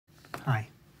Hi,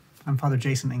 I'm Father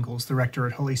Jason Ingalls, the rector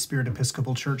at Holy Spirit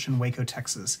Episcopal Church in Waco,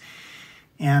 Texas.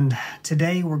 And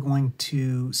today we're going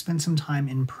to spend some time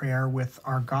in prayer with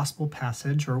our gospel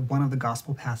passage, or one of the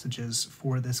gospel passages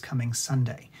for this coming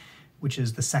Sunday, which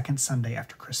is the second Sunday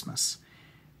after Christmas.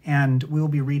 And we'll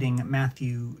be reading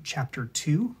Matthew chapter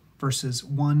 2, verses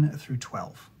 1 through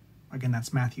 12. Again,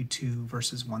 that's Matthew 2,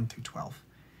 verses 1 through 12.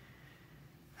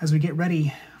 As we get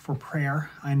ready for prayer,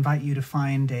 I invite you to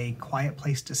find a quiet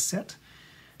place to sit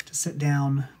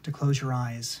down, to close your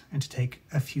eyes, and to take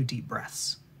a few deep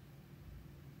breaths.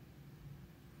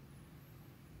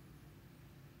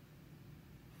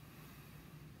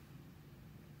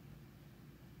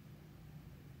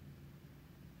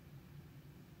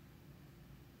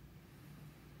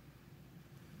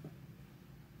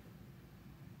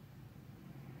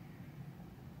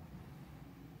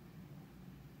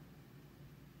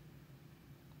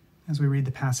 As we read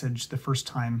the passage the first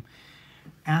time,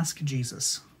 ask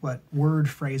Jesus what word,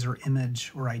 phrase, or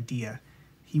image or idea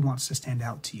he wants to stand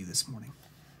out to you this morning.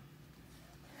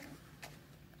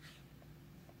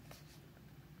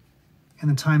 In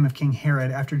the time of King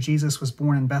Herod, after Jesus was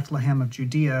born in Bethlehem of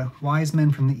Judea, wise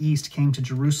men from the east came to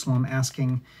Jerusalem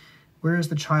asking, "Where is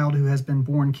the child who has been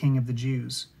born King of the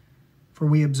Jews? For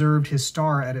we observed his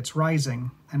star at its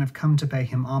rising and have come to pay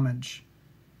him homage."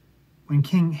 When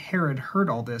King Herod heard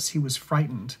all this, he was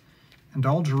frightened, and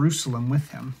all Jerusalem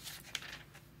with him.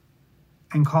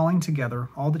 And calling together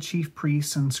all the chief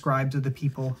priests and scribes of the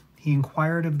people, he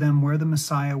inquired of them where the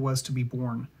Messiah was to be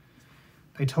born.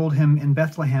 They told him, "In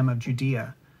Bethlehem of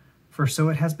Judea, for so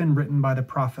it has been written by the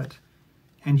prophet,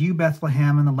 'And you,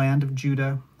 Bethlehem, in the land of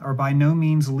Judah, are by no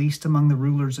means least among the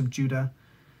rulers of Judah,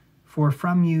 for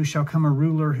from you shall come a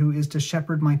ruler who is to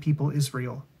shepherd my people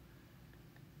Israel.'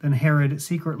 Then Herod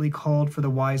secretly called for the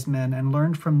wise men and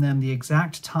learned from them the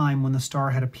exact time when the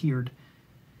star had appeared.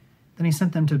 Then he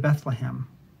sent them to Bethlehem,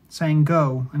 saying,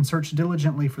 'Go and search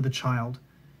diligently for the child,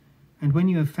 and when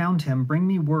you have found him, bring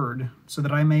me word, so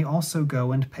that I may also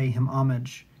go and pay him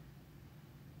homage.'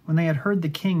 When they had heard the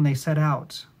king, they set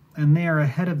out, and there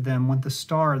ahead of them went the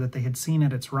star that they had seen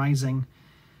at its rising,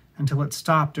 until it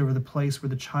stopped over the place where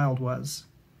the child was.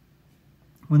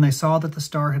 When they saw that the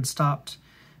star had stopped,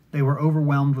 they were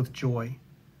overwhelmed with joy.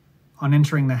 On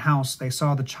entering the house, they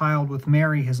saw the child with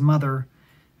Mary, his mother,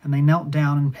 and they knelt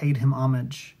down and paid him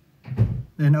homage.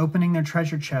 Then, opening their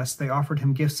treasure chests, they offered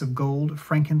him gifts of gold,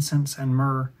 frankincense, and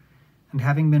myrrh, and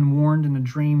having been warned in a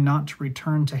dream not to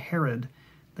return to Herod,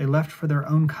 they left for their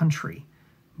own country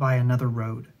by another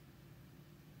road."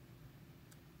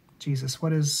 Jesus,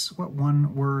 what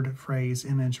one word, phrase,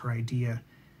 image, or idea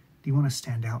do you want to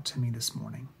stand out to me this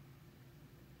morning?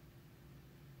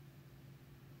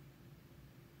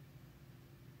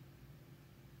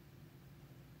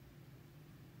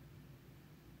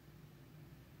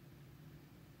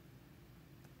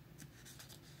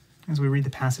 As we read the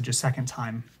passage a second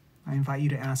time, I invite you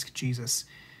to ask Jesus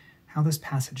how this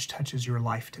passage touches your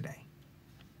life today.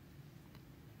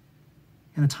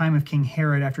 In the time of King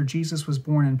Herod, after Jesus was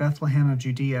born in Bethlehem of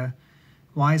Judea,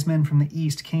 wise men from the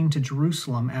east came to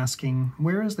Jerusalem asking,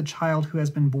 "Where is the child who has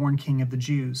been born King of the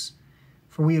Jews?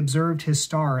 For we observed his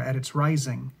star at its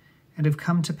rising and have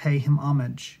come to pay him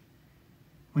homage."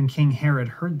 When King Herod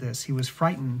heard this, he was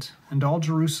frightened, and all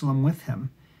Jerusalem with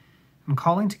him. And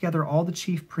calling together all the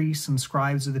chief priests and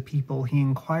scribes of the people, he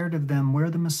inquired of them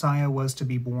where the Messiah was to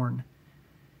be born.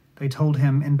 They told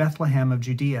him, "In Bethlehem of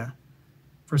Judea,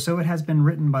 for so it has been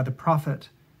written by the prophet,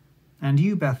 'And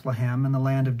you, Bethlehem, in the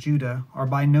land of Judah, are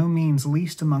by no means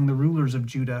least among the rulers of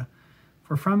Judah,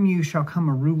 for from you shall come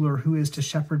a ruler who is to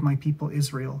shepherd my people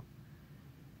Israel.'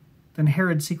 Then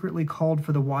Herod secretly called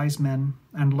for the wise men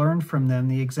and learned from them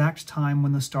the exact time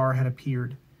when the star had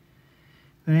appeared.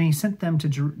 Then he sent them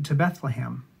to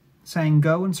Bethlehem, saying,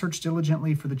 'Go and search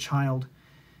diligently for the child,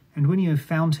 and when you have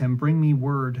found him, bring me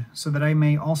word, so that I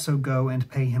may also go and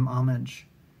pay him homage.'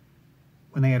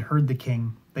 When they had heard the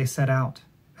king, they set out,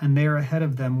 and there ahead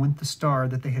of them went the star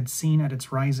that they had seen at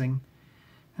its rising,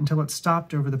 until it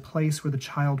stopped over the place where the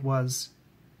child was.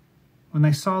 When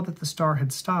they saw that the star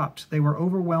had stopped, they were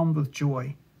overwhelmed with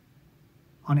joy.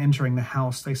 On entering the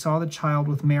house, they saw the child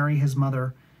with Mary, his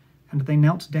mother, and they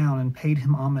knelt down and paid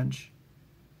him homage.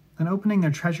 Then, opening their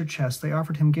treasure chests, they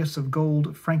offered him gifts of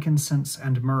gold, frankincense,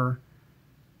 and myrrh.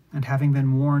 And having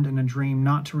been warned in a dream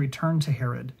not to return to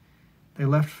Herod, they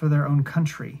left for their own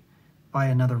country by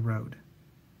another road."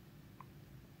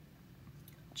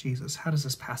 Jesus, how does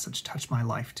this passage touch my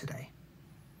life today?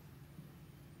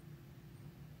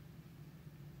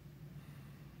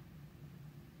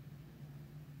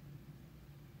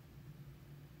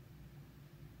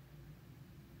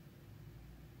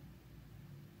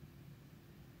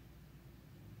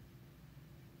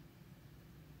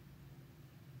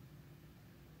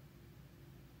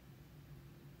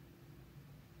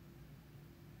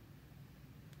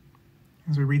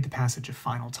 As we read the passage a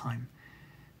final time,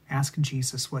 ask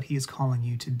Jesus what he is calling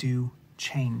you to do,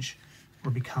 change,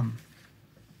 or become.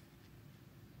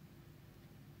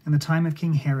 In the time of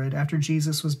King Herod, after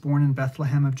Jesus was born in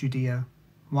Bethlehem of Judea,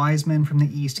 wise men from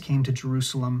the east came to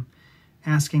Jerusalem,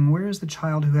 asking, "Where is the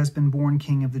child who has been born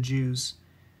King of the Jews?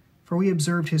 For we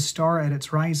observed his star at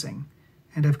its rising,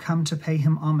 and have come to pay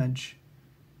him homage."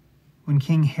 When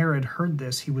King Herod heard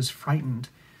this, he was frightened,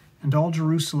 and all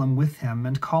Jerusalem with him,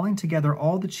 and calling together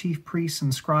all the chief priests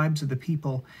and scribes of the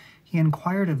people, he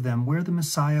inquired of them where the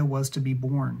Messiah was to be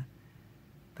born.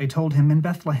 They told him, "In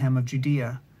Bethlehem of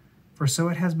Judea, for so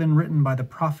it has been written by the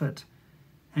prophet,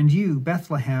 'And you,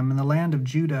 Bethlehem, in the land of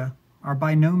Judah, are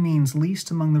by no means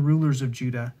least among the rulers of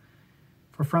Judah,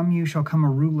 for from you shall come a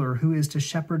ruler who is to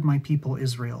shepherd my people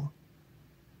Israel.'"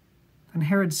 Then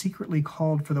Herod secretly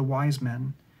called for the wise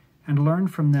men, and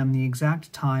learned from them the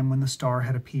exact time when the star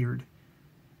had appeared.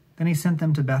 Then he sent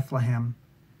them to Bethlehem,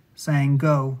 saying,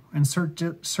 "Go and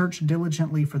search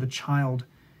diligently for the child,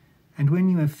 and when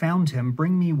you have found him,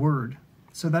 bring me word,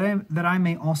 so that I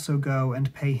may also go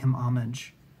and pay him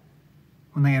homage."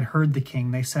 When they had heard the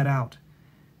king, they set out,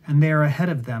 and there ahead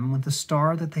of them went the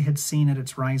star that they had seen at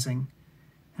its rising,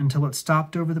 until it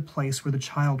stopped over the place where the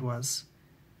child was.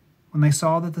 When they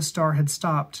saw that the star had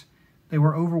stopped, they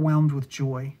were overwhelmed with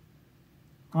joy.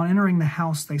 On entering the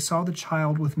house, they saw the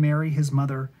child with Mary his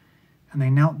mother, and they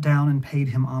knelt down and paid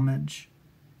him homage.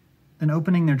 Then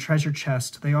opening their treasure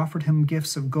chest, they offered him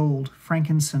gifts of gold,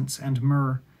 frankincense, and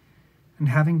myrrh. And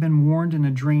having been warned in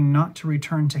a dream not to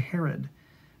return to Herod,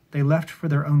 they left for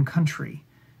their own country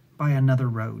by another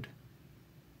road.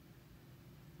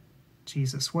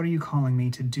 Jesus, what are you calling me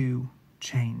to do,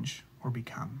 change, or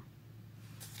become?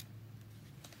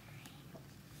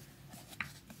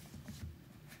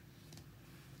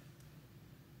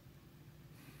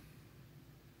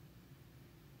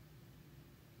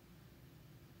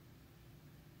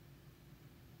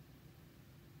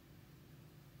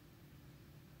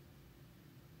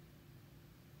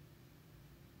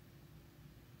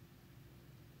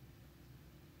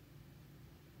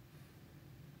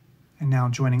 And now,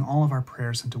 joining all of our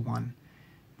prayers into one,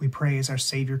 we pray as our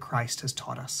Savior Christ has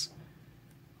taught us.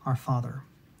 Our Father,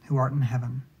 who art in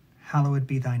heaven, hallowed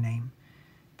be thy name.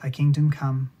 Thy kingdom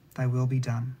come, thy will be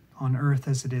done, on earth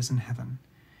as it is in heaven.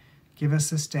 Give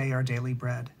us this day our daily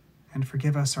bread, and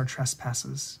forgive us our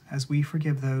trespasses, as we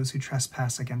forgive those who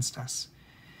trespass against us.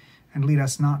 And lead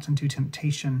us not into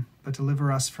temptation, but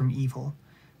deliver us from evil.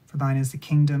 For thine is the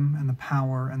kingdom, and the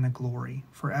power, and the glory,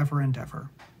 forever and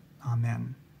ever.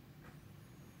 Amen.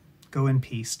 Go in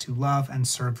peace to love and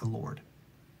serve the Lord.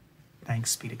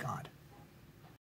 Thanks be to God.